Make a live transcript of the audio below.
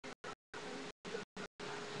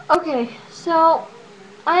Okay, so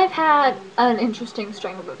I've had an interesting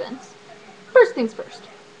string of events. First things first.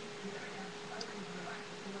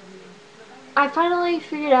 I finally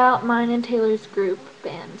figured out mine and Taylor's group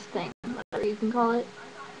band thing, whatever you can call it.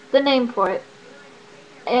 The name for it.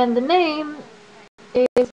 And the name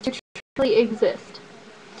is To Truly Exist.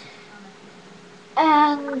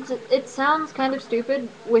 And it sounds kind of stupid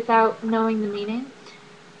without knowing the meaning.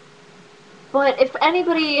 But if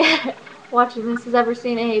anybody watching this has ever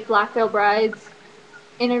seen a Black Veil Brides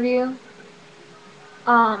interview,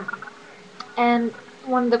 um, and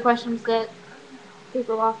one of the questions that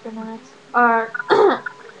people often ask are,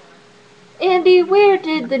 Andy, where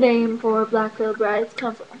did the name for Black Veil Brides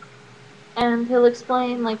come from? And he'll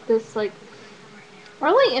explain like this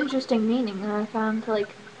really interesting meaning that I found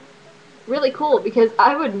really cool because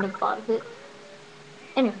I wouldn't have thought of it.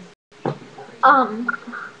 Anyways, um,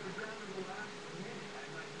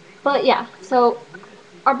 but yeah, so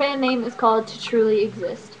our band name is called To Truly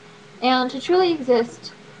Exist, and To Truly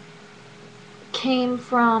Exist came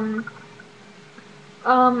from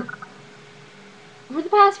for the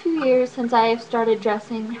past few years since I have started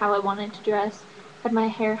dressing how I wanted to dress, had my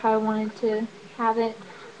hair how I wanted to have it,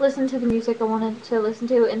 listened to the music I wanted to listen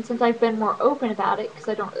to, and since I've been more open about it because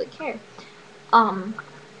I don't really care, um,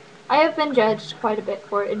 I have been judged quite a bit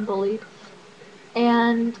for it and bullied,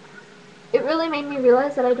 and it really made me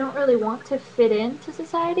realize that I don't really want to fit into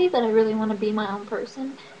society, that I really want to be my own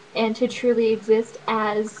person and to truly exist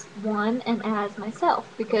as one and as myself,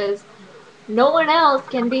 because no one else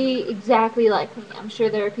can be exactly like me. I'm sure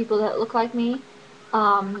there are people that look like me.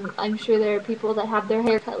 I'm sure there are people that have their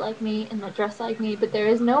hair cut like me and that dress like me, but there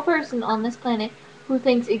is no person on this planet who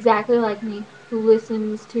thinks exactly like me, who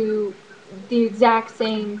listens to the exact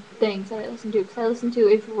same things that I listen to, because I listen to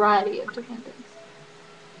a variety of different things.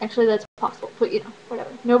 Actually, that's possible, but whatever.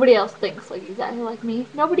 Nobody else thinks like exactly like me.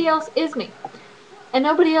 Nobody else is me. And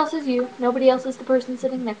nobody else is you. Nobody else is the person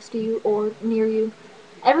sitting next to you or near you.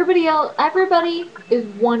 Everybody is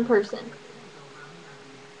one person.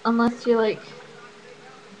 Unless you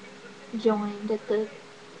joined at the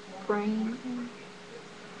brain.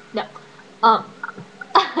 No. Um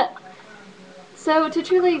so to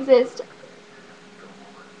truly exist,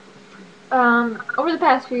 over the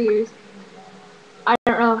past few years, I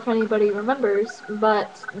don't know if anybody remembers,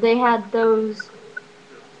 but they had those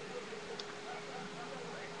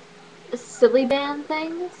silly band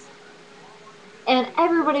things. And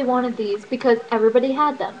everybody wanted these because everybody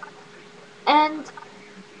had them. And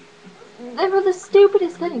they were the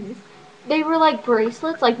stupidest things. They were like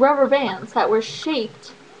bracelets, like rubber bands that were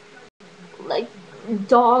shaped like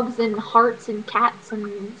dogs and hearts and cats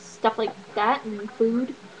and stuff like that and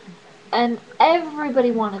food. And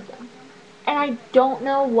everybody wanted them. And I don't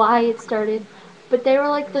know why it started, but they were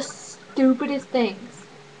like the stupidest things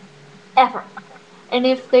ever. And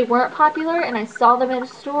if they weren't popular and I saw them in a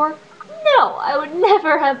store, no, I would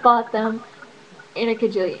never have bought them in a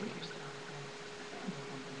cajillion years.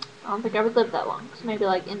 I don't think I would live that long. So maybe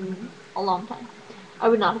like in a long time. I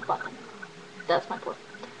would not have bought them. That's my point.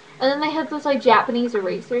 And then they had those like Japanese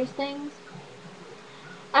erasers things.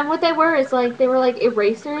 And what they were is like they were like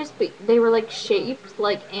erasers, but they were like shaped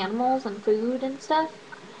like animals and food and stuff.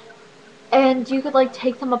 And you could like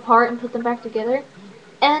take them apart and put them back together.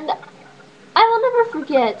 And I will never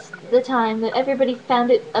forget the time that everybody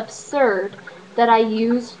found it absurd that I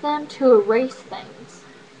used them to erase things.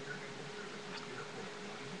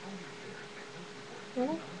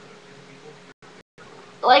 Really?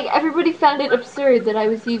 Like, everybody found it absurd that I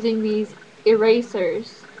was using these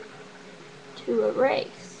erasers to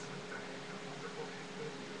erase.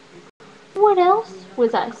 What else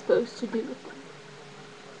was I supposed to do with them?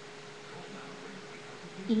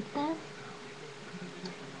 Eat them?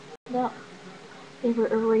 No. They were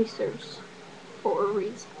erasers for a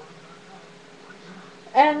reason.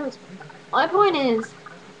 And my point is,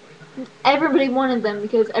 everybody wanted them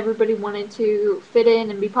because everybody wanted to fit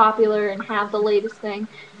in and be popular and have the latest thing.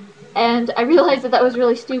 And I realized that that was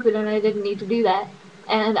really stupid and I didn't need to do that.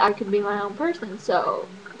 And I could be my own person. So,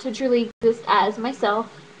 to truly exist as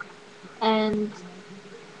myself and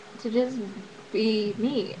to just be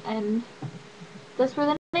me. And that's where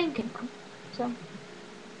the name came from. So,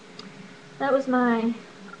 that was my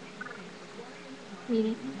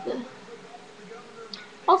meaning of the.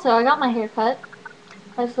 Also, I got my hair cut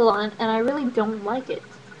by a salon and I really don't like it.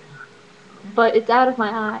 But it's out of my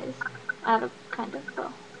eyes. Out of, kind of,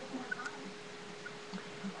 well.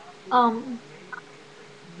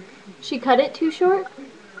 She cut it too short.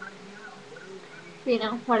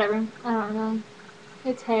 Whatever. I don't know.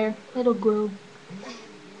 It's hair. It'll grow.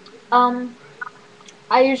 Um,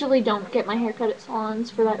 I usually don't get my hair cut at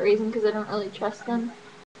salons for that reason because I don't really trust them.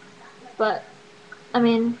 But, I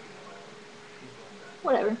mean,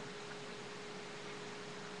 whatever.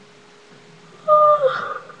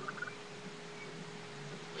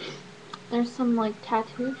 There's some like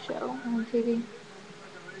tattoo show on TV.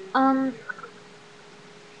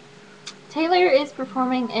 Taylor is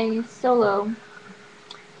performing a solo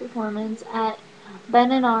performance at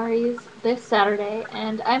Ben and Ari's this Saturday,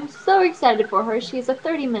 and I'm so excited for her. She has a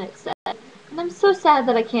 30-minute set, and I'm so sad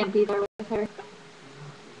that I can't be there with her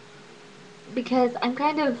because I'm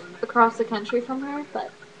kind of across the country from her,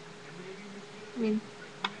 but I mean,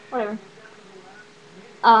 whatever.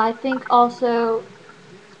 I think also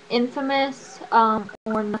Infamous or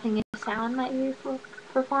Nothing in Sound might be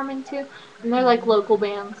performing too, and they're like local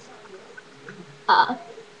bands. So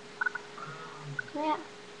yeah,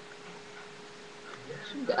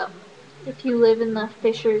 should go if you live in the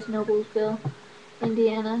Fishers, Noblesville,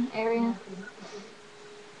 Indiana area.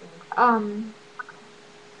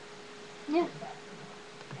 Yeah.